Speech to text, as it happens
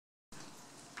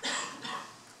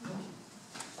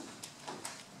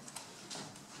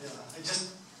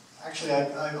Actually,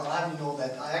 I'll have you know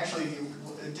that I actually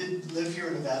did live here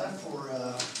in Nevada for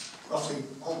roughly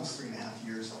almost 3.5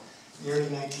 years, in the early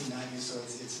 1990s. So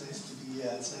it's nice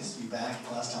to be back.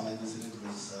 The last time I visited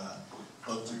was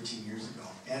about 13 years ago.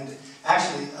 And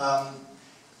actually, I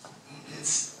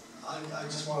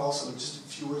just want to also just a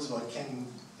few words about Ken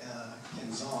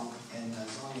Zong and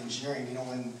Zong Engineering. You know,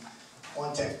 when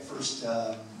Quantech first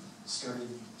started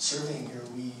surveying here,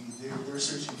 they were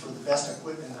searching for the best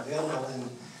equipment available,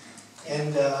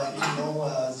 and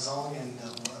Zong and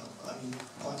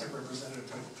Quantech represented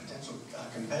a potential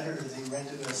competitor. They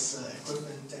rented us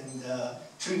equipment and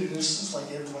treated us just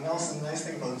like everyone else. And the nice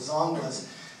thing about Zong was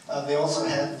they also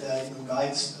had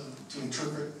guides to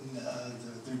interpret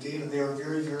their data. They were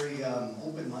very, very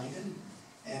open-minded,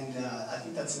 and I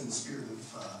think that's in the spirit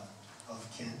of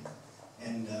Ken,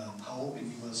 and how open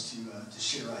he was to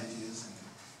share ideas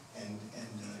and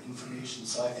information.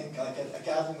 So I think a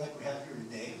gathering like we have here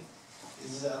today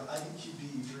is, I think he'd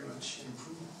be very much in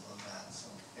approval of that. So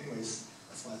anyways,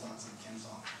 that's my thoughts on Ken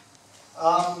Zong.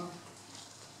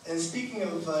 And speaking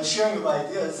of sharing of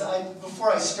ideas,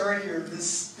 before I start here,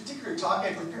 this particular talk,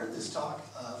 I prepared this talk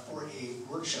for a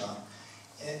workshop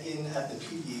at the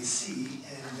PDAC,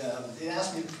 and they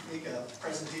asked me to make a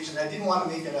presentation. I didn't want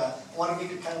to make it I want to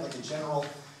make it kind of like a general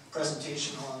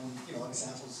presentation on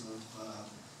examples of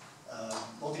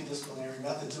multidisciplinary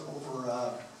methods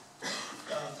over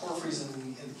porphyries in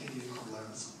the Canadian Cordillera.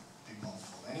 It's a big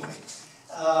mouthful. Anyway,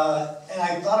 and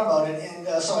I thought about it, and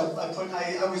so I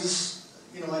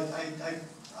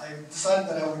decided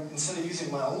that I would, instead of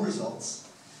using my own results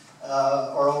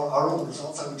or our own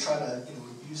results, I would try to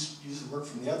use the work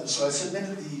from the others. So I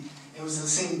submitted it was the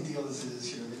same deal as it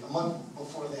is here. A month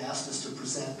before they asked us to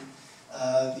present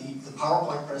the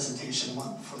PowerPoint presentation, a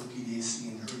month before the PDAC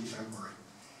in early February.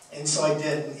 And so I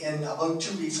did, and about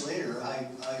 2 weeks later, I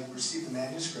received the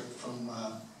manuscript from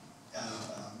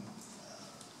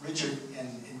Richard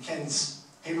and Ken's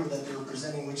paper that they were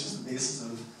presenting, which is the basis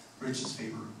of Richard's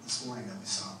paper this morning that we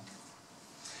saw.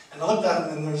 And I looked at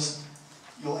it,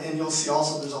 and you'll see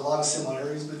also there's a lot of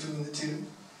similarities between the two.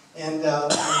 And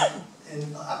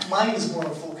mine is more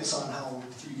of a focus on how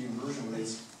 3D inversion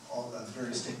relates all the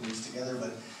various techniques together,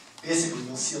 but basically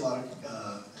you'll see a lot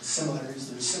of similarities.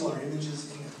 There's similar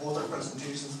images in both our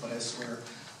presentations, but I swear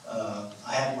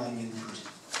I had mine in first.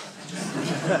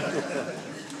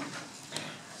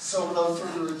 So without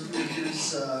further ado,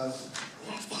 here's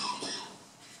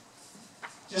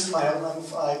just my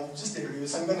outline. Just to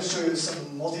introduce, I'm going to show you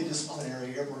some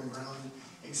multidisciplinary airborne ground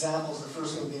examples. The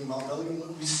first one being Mount Milligan, what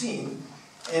we've seen,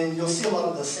 and you'll see a lot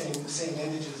of the same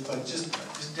images, but just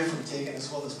different taken, as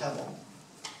well as Pebble.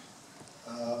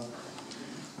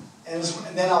 And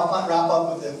then I'll wrap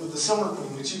up with the Silver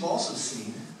Queen, which you've also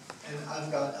seen, and I've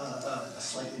got a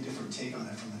slightly different take on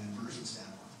it from an inversion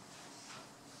standpoint.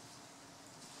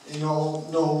 And you all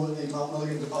know the Mount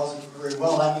Milligan deposit very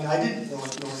well. I mean, I didn't know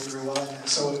it very well, and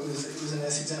so it was a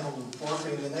nice example of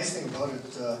porphyry. And the nice thing about it,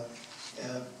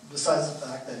 besides the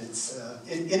fact that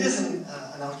it isn't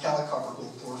an alkalic copper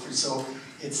gold porphyry, so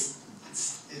it's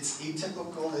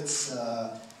atypical. It's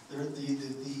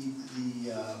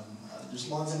there's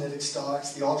monzonitic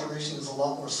stocks. The alteration is a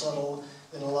lot more subtle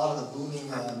than a lot of the booming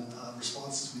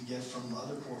responses we get from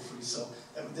other porphyries. So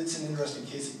it's an interesting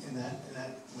case in that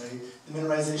way. The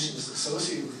mineralization is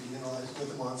associated with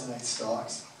the monzonite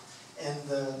stocks, and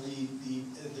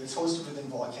it's hosted within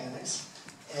volcanics,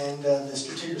 and the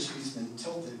stratigraphy has been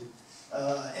tilted.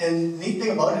 And the neat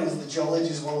thing about it is the geology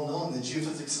is well known. The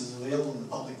geophysics is available in the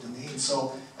public domain.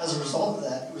 So as a result of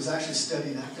that, it was actually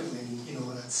studied actively,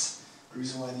 and that's the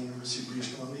reason why the University of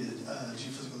British Columbia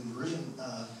Geophysical Inversion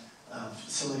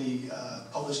facility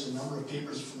published a number of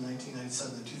papers from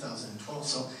 1997 to 2012.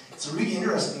 So it's a really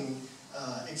interesting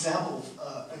example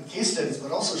of case studies,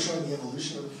 but also showing the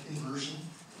evolution of inversion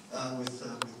with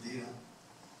data.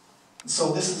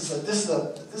 So this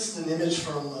is an image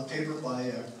from a paper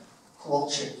by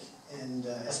Kowalczyk and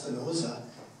Espinoza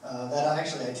that I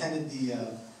actually attended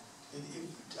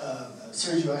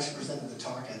Sergio actually presented the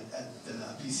talk at the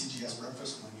BCGS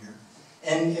breakfast one year.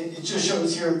 And it just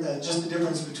shows here just the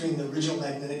difference between the original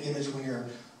magnetic image when you're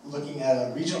looking at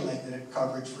a regional magnetic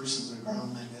coverage versus a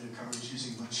ground magnetic coverage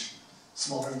using much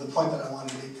smaller. The point that I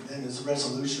wanted to make to them is the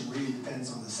resolution really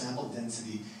depends on the sample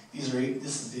density. This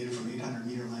is data from 800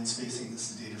 meter line spacing,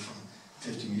 this is data from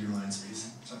 50 meter line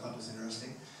spacing, which I thought was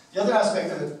interesting. The other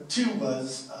aspect of it too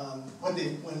was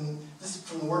this is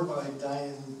from the work by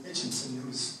Diane Mitchinson,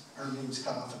 her name's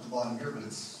cut off at the bottom here, but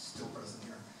it's still present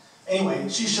here. Anyway,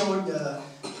 she showed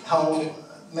how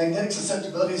magnetic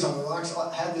susceptibilities on the rocks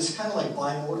had this kind of like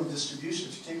bimodal distribution.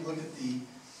 If you take a look at the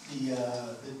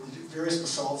various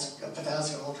basalts,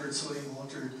 potassic altered, sodium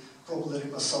altered,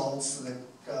 probalytic basalts, the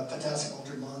potassic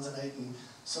altered monzonite and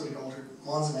sodium altered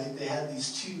monzonite. They had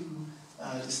these two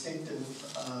distinctive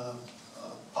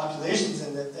populations,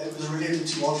 and that it was related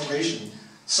to alteration.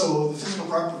 So the physical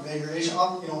property of degradation,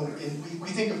 we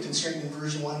think of constraint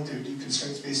inversion wanting to do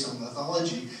constraints based on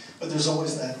methodology, but there's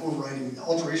always that overriding.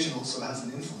 Alteration also has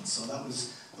an influence, so that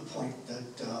was the point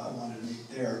that I wanted to make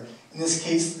there. In this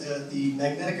case, the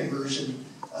magnetic inversion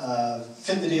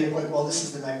fit the data quite well. This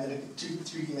is the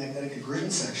 3D magnetic inversion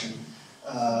section,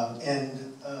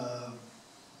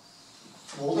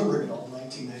 from Oldenburg et al.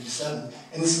 1997,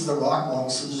 and this is the rock model.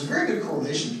 So there's a very good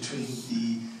correlation between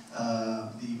the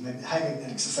high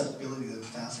magnetic susceptibility to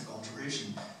potassic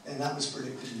alteration, and that was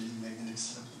predicted in the magnetic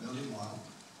susceptibility model.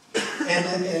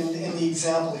 And in the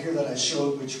example here that I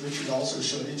showed, which Richard also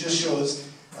showed, it just shows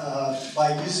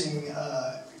by using,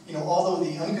 although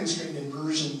the unconstrained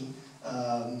inversion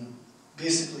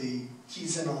basically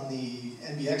keys in on the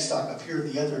NBX stock up here,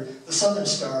 the southern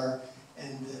star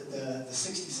and the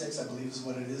 66, I believe is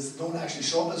what it is, don't actually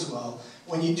show up as well.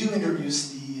 When you do introduce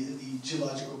the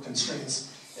geological constraints,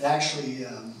 it actually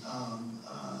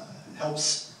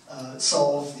helps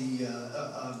solve the,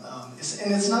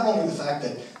 and it's not only the fact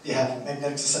that they have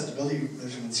magnetic susceptibility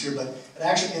measurements here, but it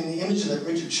actually, in the image that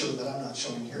Richard showed that I'm not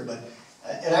showing here, but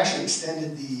it actually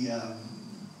extended the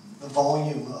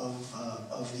volume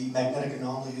of the magnetic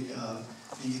anomaly.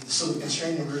 So the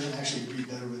constrained inversion actually agreed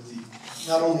better with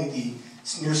not only the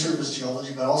near surface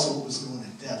geology, but also what was known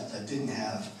at depth that didn't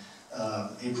have a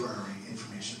priori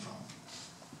information from.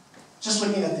 Just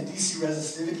looking at the DC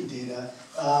resistivity data,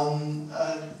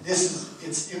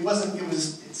 it's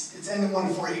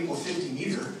N1 equal 50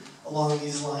 meter along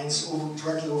these lines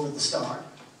directly over the stock.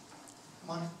 Come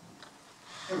on,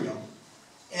 there we go.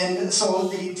 And so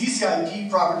the DCIP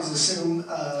properties assume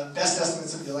best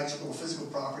estimates of the electrical physical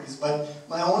properties, but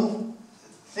my own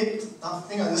thing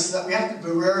on this is that we have to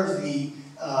beware of the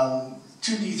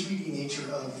 2D, 3D nature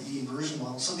of the inversion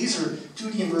model. So these are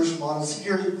 2D inversion models.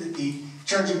 Here, the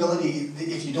chargeability,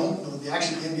 if you don't know, the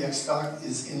NBX stock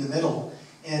is in the middle,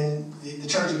 and the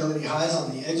chargeability highs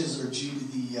on the edges are due to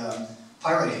the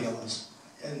pyrite halos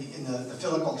and in the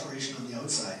phyllic alteration on the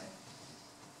outside.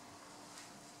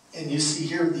 And you see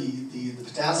here the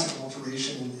potassic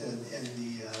alteration and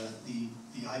the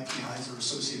IP highs are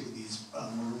associated with these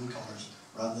maroon colors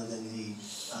rather than the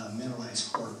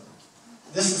mineralized quartz.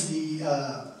 This is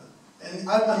and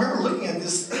I remember looking at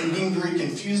this and being very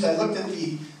confused. I looked at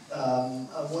the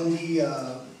 1D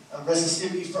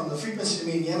resistivity from the frequency to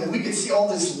medium, and we could see all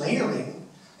this layering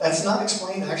that's not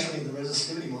explained actually in the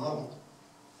resistivity model.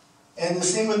 And the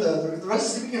same with the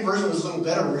resistivity conversion was a little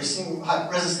better. We were seeing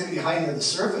resistivity high near the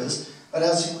surface, but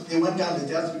as they went down to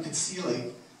depth, we could see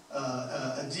like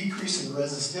a decrease in the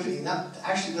resistivity, and that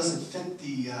actually doesn't fit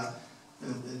the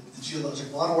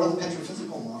geologic model or the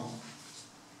petrophysical model.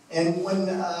 And when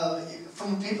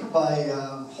from a paper by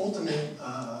Holteman,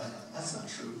 that's not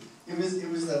true. It was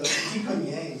Deacon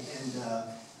Yang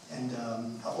and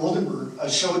Oldenburg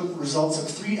showed results of a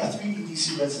 3D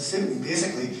DC resistivity.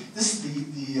 Basically, this is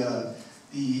the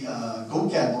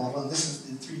GoCAD model, and this is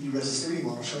the 3D resistivity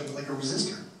model showing like a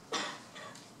resistor.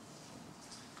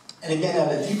 And again,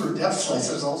 at a deeper depth slice,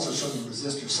 it was also showing a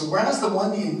resistor. So whereas the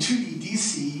 1D and 2D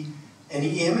DC and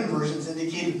EM inversions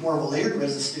indicated more of a layered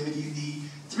resistivity, the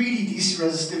 3D DC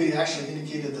resistivity actually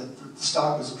indicated that the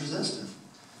stock was resistive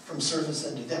from surface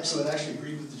and to depth, so it actually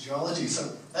agreed with the geology.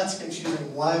 So that's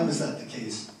confusing. Why was that the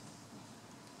case?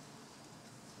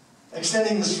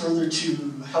 Extending this further to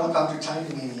helicopter time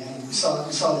domain, and we saw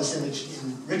this image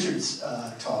in Richard's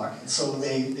talk, and so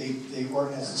they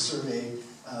organized a survey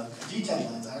of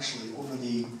V10 lines actually over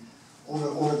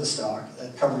the stock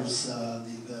that covers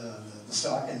the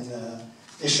stock, and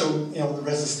they showed the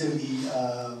resistivity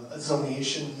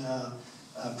zonation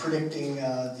predicting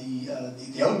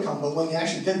the outcome. But when they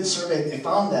actually did the survey, they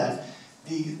found that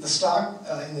the stock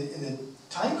in the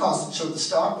time constant showed the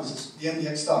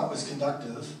NBX stock was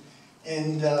conductive,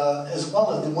 and as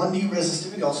well as the 1D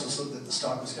resistivity also showed that the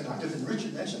stock was conductive, and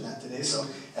Richard mentioned that today. So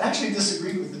it actually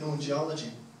disagreed with the known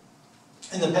geology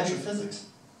and the petrophysics.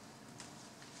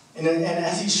 And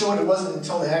as he showed, it wasn't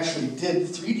until they actually did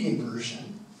 3D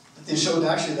inversion that they showed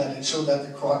actually that it showed that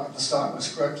the stock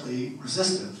was correctly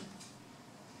resistive.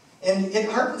 And it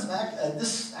harkens back,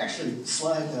 this actually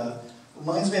slide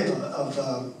reminds me of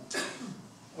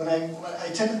when I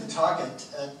attended the talk at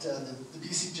the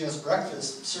BCGS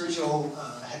breakfast. Sergio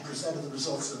had presented the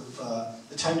results of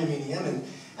the time to medium, and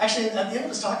Actually, at the end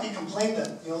of his talk, he complained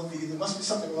that there must be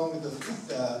something wrong with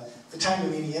the time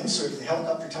of EM survey, the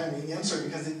helicopter time of EM survey,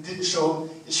 because it didn't show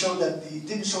the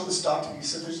stock to be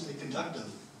sufficiently conductive.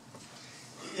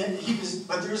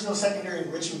 But there is no secondary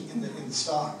enrichment in the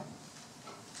stock,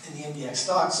 in the MDX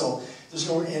stock. So there's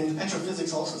no. And the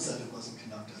petrophysics also said it wasn't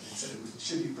conductive. It said it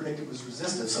should be predicted was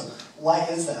resistive. So why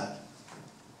is that?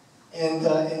 And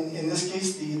in this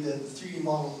case, the 3D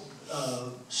model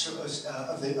shows,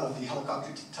 of the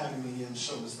helicopter time median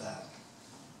shows that.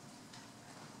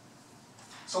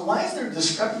 So why is there a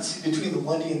discrepancy between the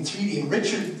 1D and 3D? And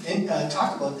Richard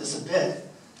talked about this a bit,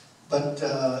 but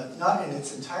not in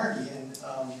its entirety. And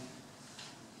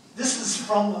this is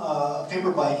from a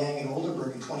paper by Yang and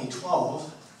Oldenburg in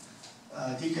 2012,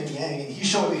 Deacon Yang, and he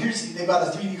showed, they've got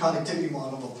a 3D conductivity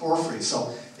model of a porphyry.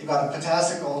 So they've got a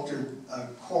potassic altered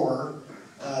core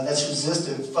that's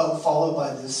resistive, followed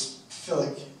by this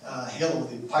philic halo,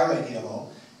 the pyrite halo,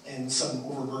 and some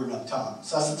overburden up top.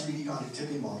 So that's the 3D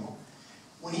conductivity model.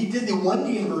 When he did the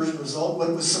 1D inversion result,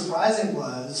 what was surprising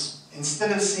was,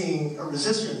 instead of seeing a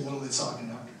resistor in the middle, it saw a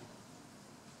conductor.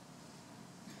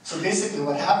 So basically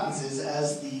what happens is,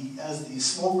 as the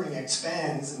smoke ring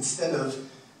expands, instead of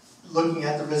looking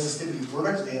at the resistivity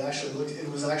vertically,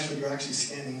 you're actually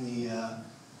scanning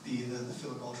the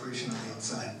philic alteration on the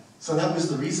outside. So that was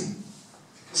the reason.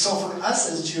 So for us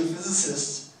as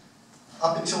geophysicists,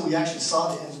 up until we actually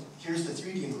saw the end, here's the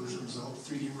 3D inversion result.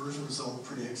 The 3D inversion result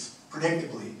predicts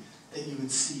predictably that you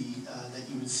would see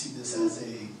this as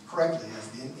correctly, as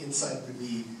the inside would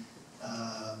be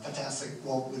potassic,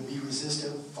 would be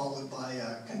resistive, followed by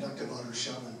a conductive outer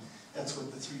shell, and that's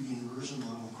what the 3D inversion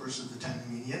model, of course, of the time of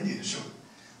median data showed.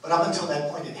 But up until that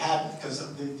point, it hadn't, because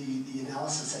the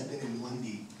analysis had been in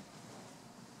 1D.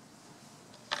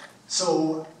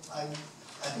 So I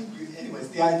think, anyways,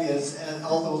 the idea is,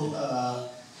 although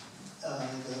the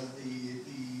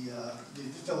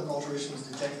philic alteration was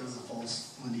detected as a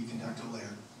false 1D conductive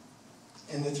layer,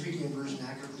 and the 3D inversion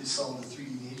accurately saw the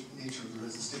 3D nature of the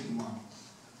resistivity model.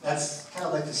 That's kind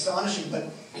of like astonishing,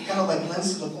 but it kind of like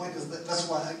lends to the point. That's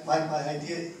why my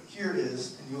idea here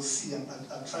is, and you'll see, I'm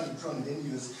trying to drone it into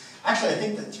you, is actually I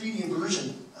think that 3D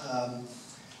inversion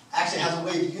actually has a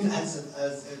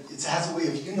way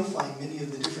of unifying many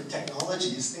of the different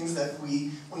technologies, things that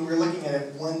when we're looking at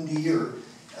it 1D, or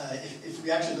if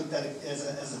we actually looked at it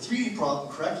as a 3D problem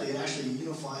correctly, it actually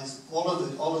unifies all of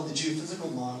the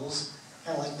geophysical models,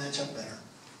 kind of like match up better,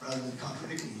 rather than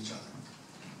contradicting each other.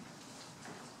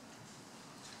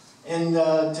 And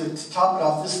to top it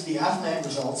off, this is the AFMAG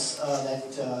results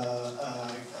that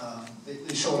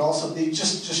they showed also. They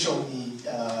just showed the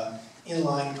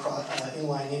inline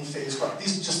in-phase crop.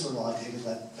 These are just the raw data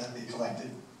that they collected.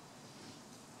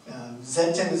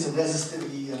 Z10 is a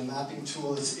resistivity mapping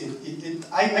tool.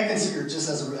 I consider it just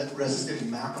as a resistivity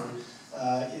mapper,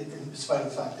 in spite of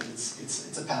the fact that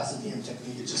it's a passive EM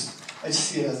technique. I just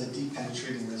see it as a deep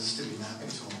penetrating resistivity mapping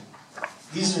tool.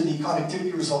 These are the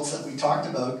connectivity results that we talked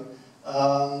about.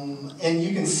 And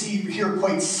you can see here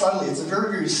quite subtly, it's a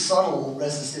very, very subtle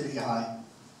resistivity high.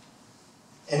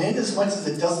 And in as much as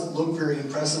it doesn't look very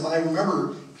impressive, I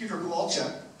remember Peter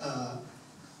Kowalczyk at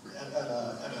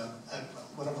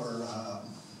one of our,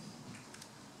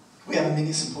 we have a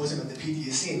mini symposium at the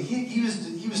PDAC, and he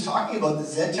was talking about the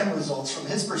Z10 results from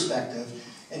his perspective,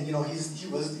 and he was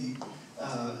the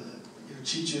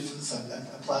chief geophysicist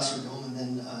at Placer Dome, and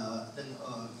then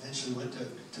eventually went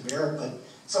to Barrett. But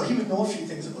so he would know a few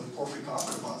things about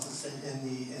Porphyry-Copper deposits in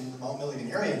the Mount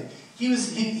Milligan area. He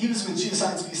was with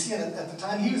Geoscience BC, and at the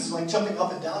time he was like jumping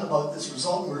up and down about this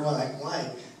result, and we were like,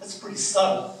 why? That's pretty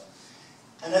subtle.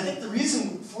 And I think the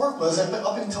reason for it was that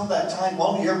up until that time,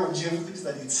 all the airborne geophysics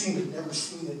that he'd seen had never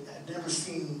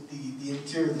seen the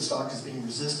interior of the stock as being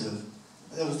resistive.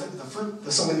 That was the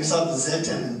first, so when we saw the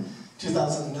Z10 in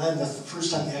 2009, that's the first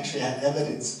time he actually had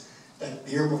evidence that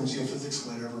the airborne geophysics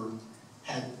whatever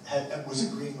was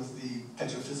agreeing with the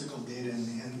petrophysical data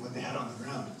and what they had on the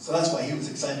ground. So that's why he was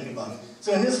excited about it.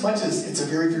 So in as much as it's a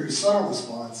very, very subtle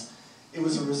response, it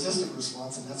was a resistive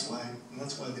response, and that's why he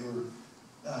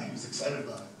was excited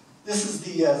about it. This is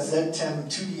the Z10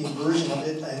 2D inversion of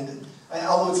it, and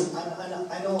although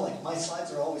I know like my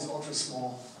slides are always ultra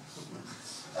small.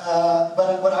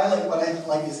 But what I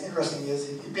like is interesting is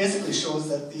it basically shows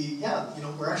that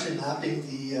we're actually mapping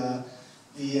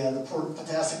the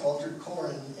potassic altered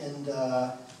core and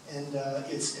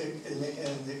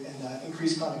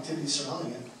increased conductivity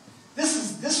surrounding it.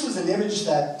 This was an image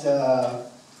that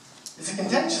it's a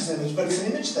contentious image, but it's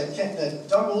an image that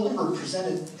Doug Oldenburg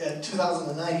presented in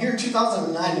 2009. Here in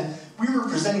 2009, we were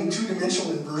presenting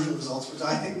two-dimensional inversion results, which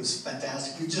I think was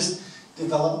fantastic. We just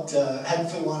developed, had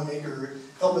Phil Wanamaker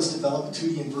help us develop a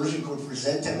 2D inversion code for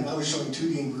Z10, and I was showing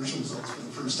 2D inversion results for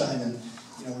the first time, and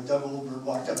Doug Oldberg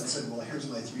walked up and said, well, here's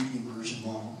my 3D inversion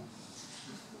model.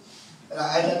 And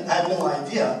I had no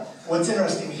idea. What's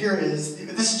interesting here is,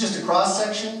 this is just a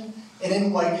cross-section, and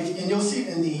in white, and you'll see it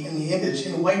in the image,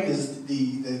 in white is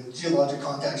the geologic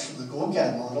contacts from the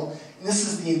GoCAD model, and this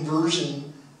is the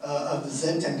inversion of the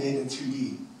Z10 data in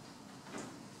 3D.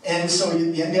 And so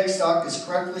the NDX stock is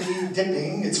correctly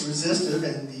dipping, it's resistive,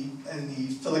 and the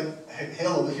phyllic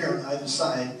halo here on either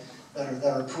side that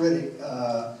are periodic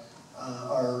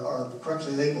are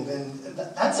correctly labeled, and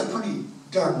that's a pretty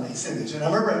darn nice image. And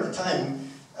I remember at the time,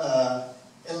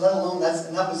 and let alone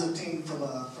that was obtained from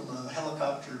a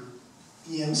helicopter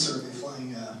EM survey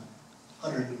flying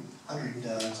 100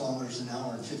 kilometers an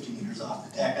hour and 50 meters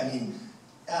off the deck. I mean,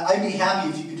 I'd be happy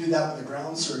if you could do that with a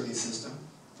ground survey system,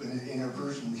 but in our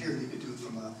version here they could do it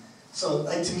from a. So,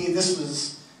 like, to me, this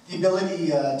was the ability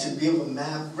to be able to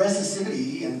map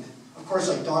resistivity, and of course,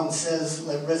 like Don says,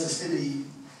 like resistivity,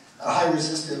 a high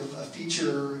resistive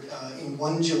feature in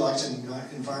one geologic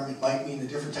environment might mean a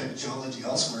different type of geology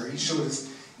elsewhere. He showed us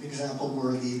an example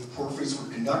where the porphyries were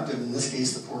conductive. In this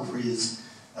case, the porphyry is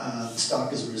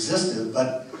stock is resistive,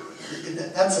 but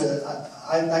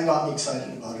that got me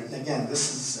excited about it. And again,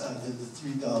 this is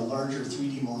the larger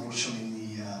 3D model showing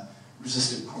the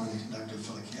resistive core and the conductive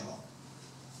phyllic halo.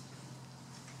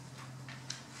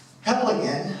 Pebble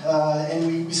again,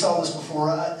 and we saw this before.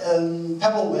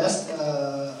 Pebble West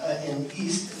and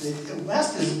East. The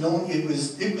West is known. It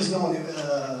was known.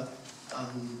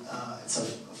 It's a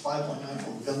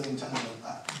 5.94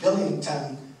 billion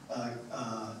ton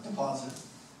deposit.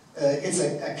 It's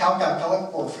a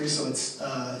calc-pellic porphyry, so it's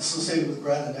associated with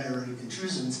granodiorite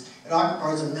intrusions. It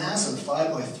occupies a massive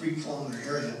 5 by 3 kilometer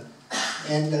area.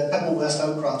 And Pebble West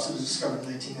outcrops. It was discovered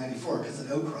in 1994 because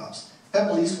it outcrops.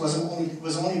 Pebble East was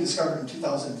only discovered in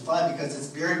 2005 because it's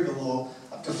buried below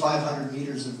up to 500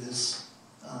 meters of this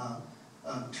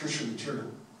tertiary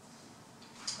material.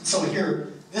 And so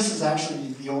here, this is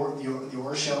actually the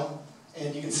ore shell,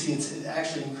 and you can see it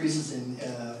actually increases in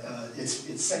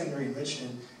its secondary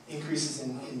enrichment increases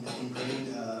in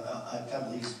grade at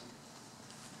Pebble East.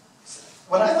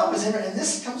 What I thought was interesting, and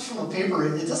this comes from a paper.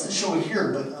 It doesn't show it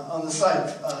here, but on the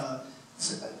side,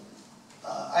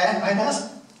 I'd asked.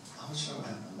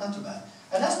 Not too bad.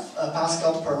 I'd asked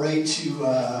Pascal Paré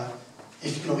to,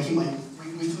 if he might.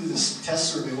 We flew this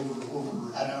test survey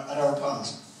over at our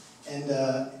cost, and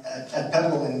at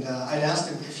Pebble, and I'd asked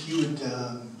him if he would,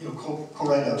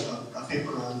 co-write a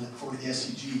paper for the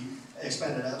SCG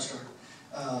expanded abstract,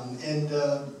 and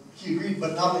he agreed.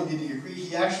 But not only did he agree,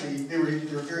 he actually they were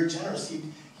very generous.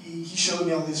 He showed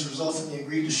me all these results, and he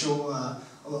agreed to show a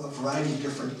variety of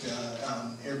different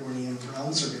airborne and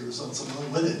ground survey results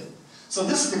along with it. So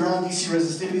this is the ground DC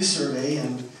resistivity survey,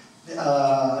 and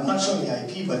I'm not showing the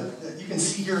IP, but you can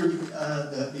see here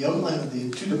the outline of the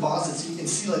two deposits. You can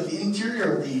see like the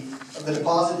interior of the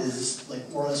deposit is like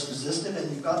more or less resistive, and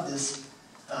you've got this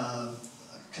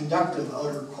conductive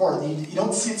outer core. You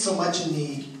don't see it so much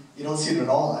you don't see it at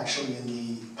all actually in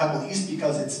the Pebble East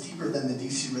because it's deeper than the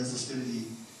DC resistivity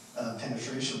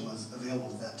penetration was available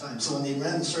at that time. So when they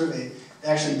ran the survey, they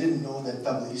actually didn't know that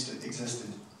Pebble East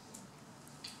existed.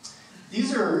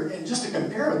 These are, and just to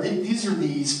compare, these are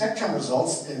the spectrum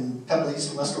results in Pebble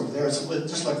East and West over there. So it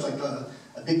just looks like a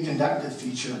big conductive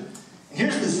feature. And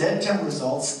here's the Z10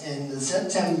 results, and the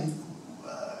Z10,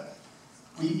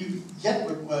 you get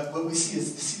what we see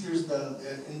is, you see there's the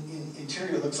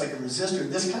interior looks like a resistor.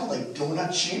 This kind of like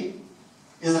donut shape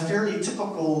is a fairly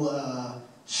typical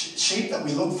shape that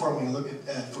we look for when we look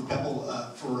at for Pebble,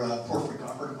 for porphyry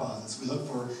copper deposits. We look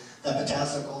for that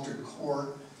potassic altered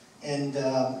core, and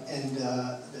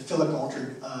the phyllic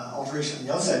alteration on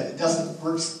the outside. It doesn't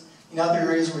work in other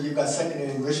areas where you've got secondary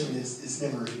enrichment. It's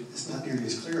not nearly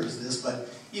as clear as this. But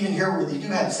even here where they do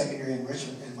have secondary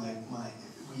enrichment,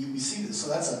 we see this. So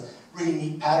that's a really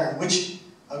neat pattern. Which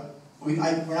we're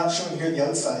not showing here the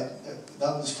outside.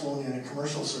 That was flown in a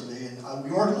commercial survey, and we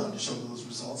weren't allowed to show those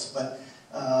results. But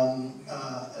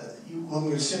one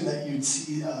would assume that you'd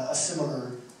see a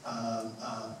similar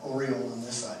aureole on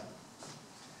this side.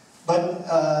 But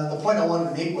the point I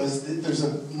wanted to make was that there's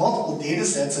multiple data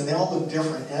sets and they all look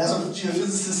different. And as a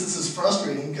geophysicist, this is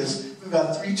frustrating because we've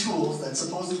got 3 tools that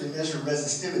supposedly measure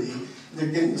resistivity, and they're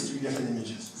giving us 3 different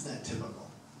images. Isn't that typical?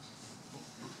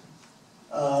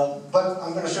 But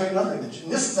I'm going to show you another image.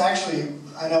 And this is actually,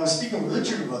 and I was speaking with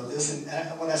Richard about this,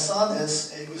 and when I saw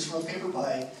this, it was from a paper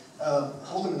by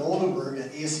Holden and Oldenburg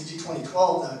at ASCG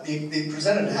 2012. Now, they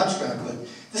presented an abstract, but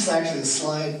this is actually a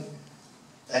slide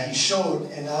that he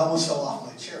showed, and I almost fell off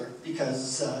my chair,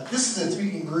 because this is a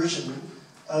 3D inversion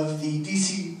of the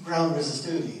DC ground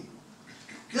resistivity.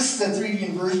 This is a 3D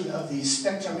inversion of the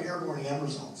spectrum airborne EM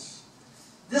results.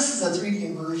 This is a 3D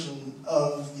inversion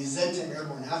of the Z10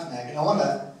 airborne half-mag, and I want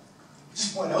to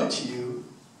just point out to you,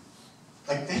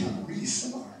 like, they look really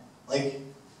similar. Like,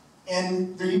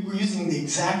 and we're using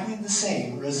exactly the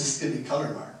same resistivity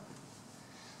color bar.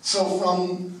 So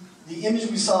from the image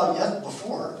we saw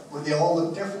before, where they all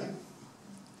look different,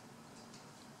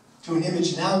 to an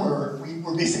image now where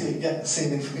we're basically getting the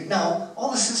same information. Now,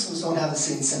 all the systems don't have the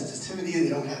same sensitivity, they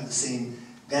don't have the same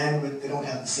bandwidth, they don't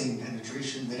have the same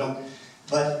penetration, they don't,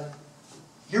 but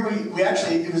here we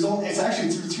actually, it's actually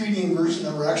through 3D inversion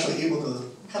that we're actually able to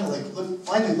kind of like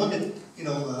finally look at, you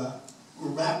know, we're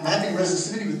mapping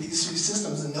resistivity with these three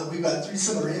systems, and we've got three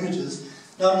similar images.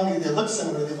 Not only do they look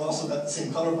similar, they've also got the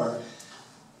same color bar.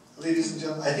 Ladies and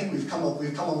gentlemen, I think we've come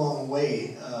a long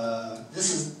way.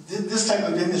 This type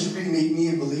of image really made me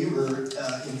a believer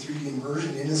in 3D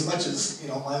inversion. In as much as, you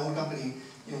know, my own company,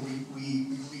 you know,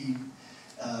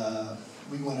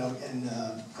 we went out and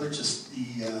purchased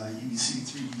the UBC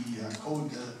 3D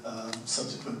code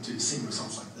subsequent to seeing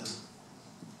results like this.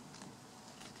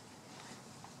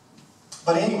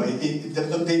 But anyway,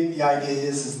 the idea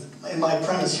is, and my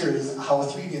premise here is how a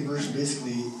 3D inversion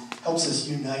basically helps us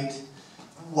unite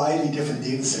widely different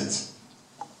data sets.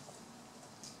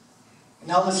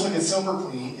 Now let's look at Silver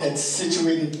Queen. It's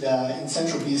situated in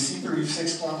central BC,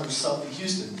 36 kilometers south of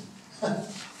Houston,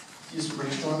 Houston,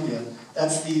 British Columbia.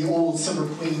 That's the old Silver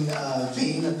Queen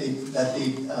vein that they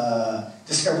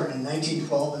discovered in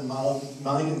 1912 and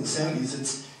mined in the 70s.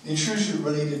 It's an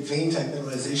intrusion-related vein-type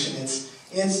mineralization. It's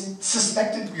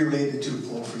suspected to be related to a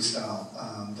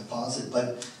porphyry-style deposit,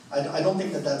 but I don't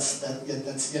think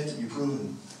that's yet to be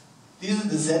proven. These are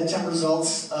the Z10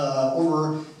 results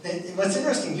what's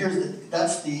interesting here is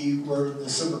that's where the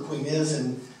Silver Queen is,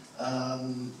 and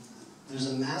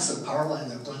there's a massive power line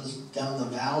that runs down the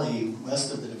valley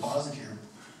west of the deposit here.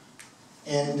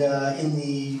 And in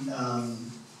the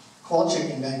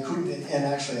Kowalczyk and Van Kooten, and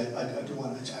actually I do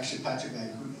want to, actually Patrick Van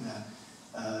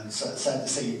Kooten, sad to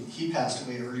say, he passed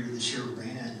away earlier this year with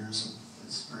brain aneurysm.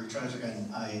 It's very tragic,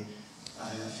 and I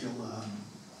feel,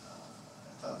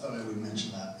 I thought I would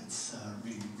mention that. It's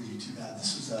really, really too bad.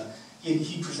 This was,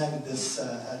 he presented this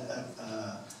at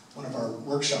one of our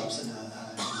workshops, and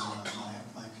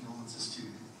my condolences to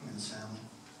him and his family.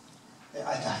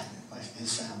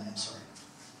 His family, I'm sorry.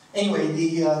 Anyway,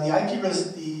 the IP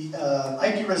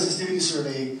resistivity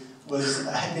survey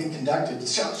had been conducted,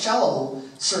 shallow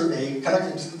survey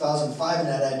conducted in 2005, and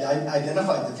had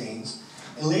identified the veins.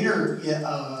 And later,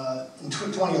 in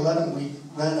 2011, we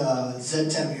ran a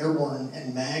Z10 Airborne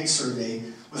and MAG survey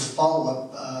with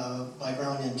follow-up by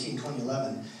Ground NT in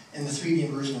 2011, and the 3D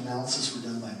inversion analysis were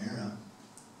done by Mira.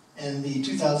 And the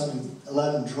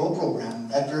 2011 drill program,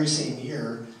 that very same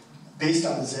year, based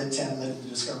on the Z10, led to the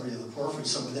discovery of the porphyry.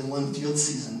 So within one field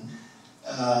season,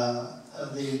 it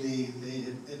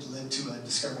led to a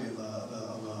discovery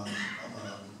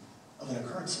of an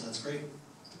occurrence, so that's great.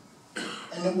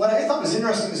 And what I thought was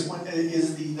interesting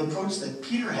is the approach that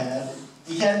Peter had.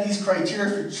 He had these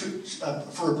criteria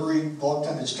for a buried bulk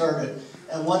tonnage target,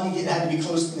 and one, it had to be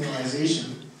close to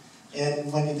mineralization.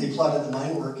 And when they plotted the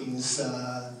mine workings,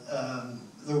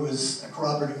 there was a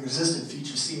corroborating resistant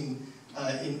feature seen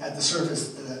at the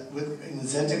surface in the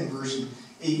Z10 version.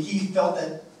 He felt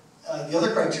that the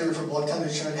other criteria for bulk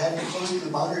tonnage target had to be close to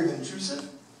the boundary of intrusive.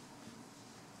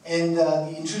 And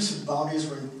the intrusive boundaries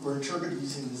were interpreted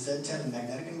using the Z10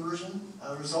 magnetic inversion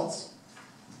results.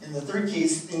 In the third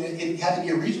case, it had to be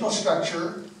a regional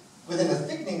structure within a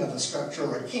thickening of a structure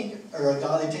or a kink or a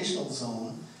dilatational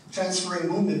zone, transferring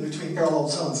movement between parallel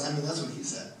zones. I mean, that's what he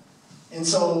said. And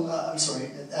so, I'm sorry,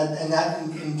 and that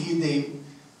indeed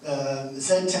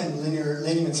Z10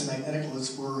 lineaments and magnetic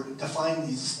loads were defined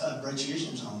these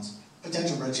brecciation zones,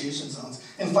 potential brecciation zones.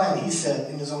 And finally, he said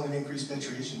in the zone of increased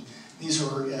brecciation, these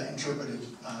were interpreted,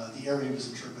 the area was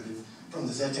interpreted from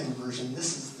the Z10 inversion.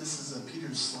 This is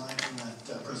Peter's slide from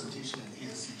that presentation at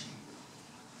ASCG.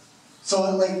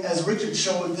 So like, as Richard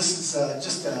showed, this is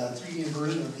just a 3D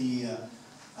inversion of the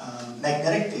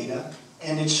magnetic data,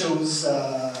 and it shows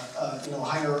you know,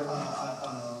 higher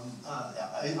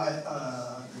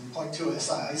 0.2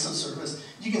 SI isosurface.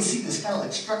 You can see this kind of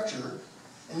like structure,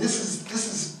 and this is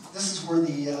where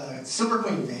the Silver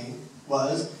Queen vein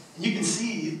was. And you can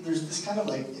see there's this kind of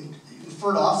like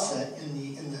inferred offset in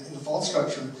the fault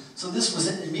structure. So this was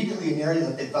immediately an area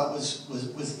that they thought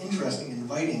was interesting and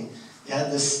inviting. They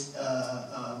had this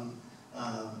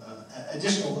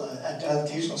additional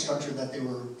adaptational structure that they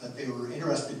were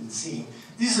interested in seeing.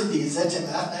 These are the ZTEM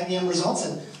IBM results,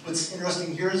 and what's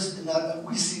interesting here is that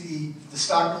we see the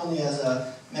stock not only has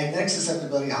a magnetic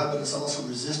susceptibility high, but it's also a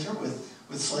resistor with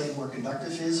slightly more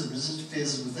conductive phases or resistive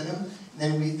phases within them.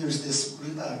 And then there's this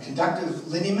conductive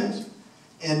lineament,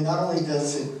 and not only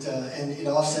does it, and it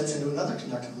offsets into another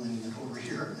conductive lineament over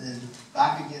here, and then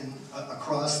back again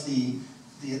across the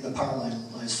power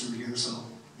line lies through here. So,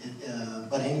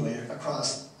 but anyway,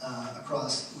 across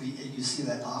you see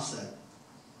that offset.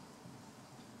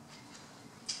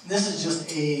 This is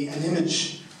just an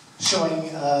image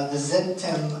showing the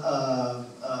ZTEM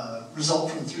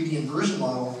result from 3D inversion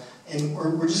model, and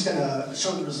we're just going to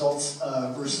show the results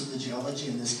versus the geology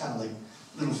in this kind of like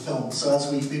little film. So as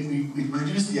we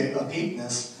reduce the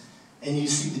opaqueness, and you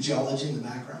see the geology in the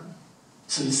background.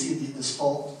 So you see this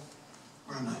fault.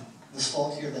 Where am I? This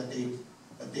fault here that they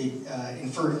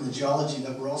inferred in the geology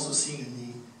that we're also seeing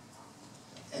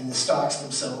in the stocks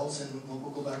themselves. And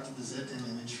we'll go back to the ZTEM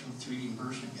image from 3D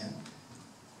inversion again.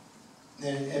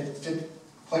 And it fit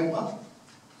quite well.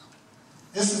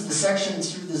 This is the section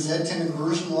through the ZTEM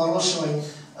inversion model showing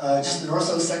just the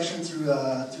north-south section through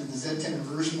the ZTEM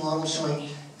inversion model showing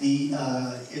the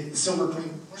silver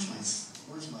queen.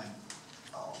 Where's my?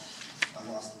 Oh,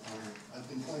 I lost the pointer. I've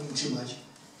been pointing too much.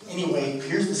 Anyway,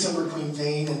 here's the silver queen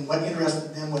vein, and what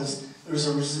interested them was there was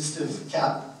a resistive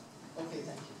cap. Okay,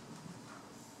 thank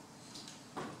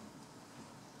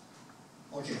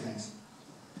you. Okay, thanks.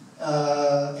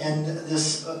 And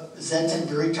this ZTEM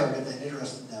buried target that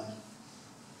interested them.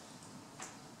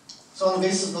 So on the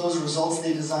basis of those results,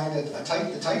 they designed the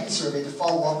Titan survey to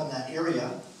follow up in that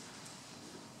area.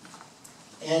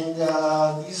 And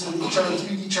these are the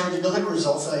 3D chargeability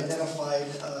results that identified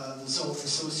the zone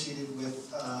associated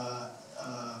with the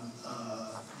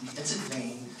exit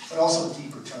vein, but also a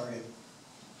deeper target.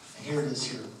 And here it is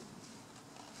here.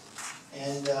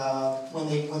 And when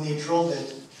they drilled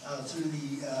it through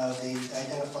they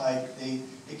identified, they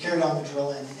carried on the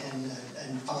drill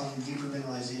and found deeper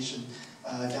mineralization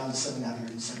down to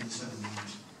 777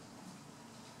 meters,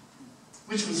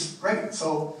 which was great.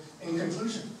 So in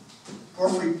conclusion,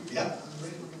 Porphyry, yeah,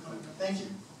 thank you.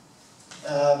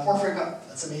 Porphyry-Cu,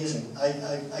 that's amazing.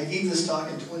 I gave this talk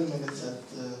in 20 minutes at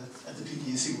the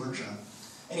PDAC workshop.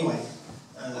 Anyway,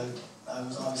 I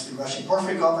was obviously rushing.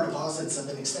 Porphyry copper deposits have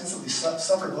been extensively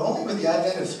suffered, but only with the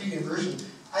advent of 3D inversion.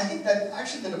 I think that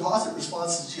actually the deposit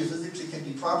responses geophysically can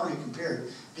be properly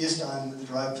compared based on the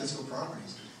derived physical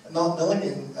properties. At Mount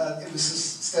Milligan, it was a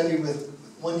study with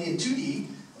 1D and 2D,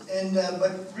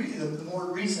 but really the more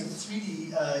recent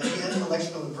 3D and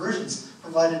electrical inversions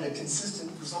provided a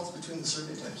consistent results between the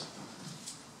circuit types.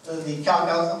 The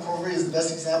Calc porphyry is the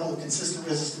best example of consistent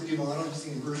resistivity model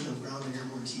using inversion of ground and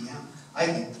airborne TM, I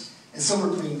think. And silver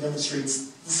green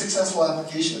demonstrates the successful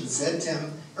application of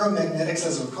ZTEM aeromagnetics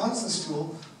as a reconnaissance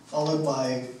tool, followed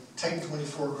by Titan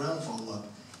 24 ground follow-up,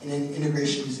 and then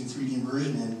integration using 3D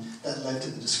inversion, and that led to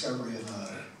the discovery of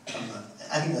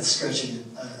I think that's stretching it,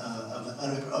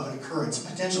 of an occurrence, a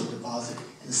potential deposit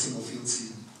in a single field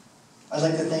season. I'd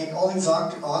like to thank all these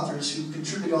authors who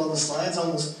contributed all the slides.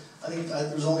 I think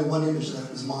there was only one image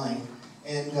that was mine,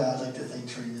 and I'd like to thank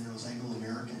Terry Minerals,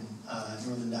 Anglo-American,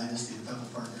 Northern Dynasty, the Pebble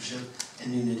Partnership,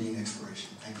 and Unity and Exploration.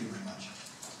 Thank you.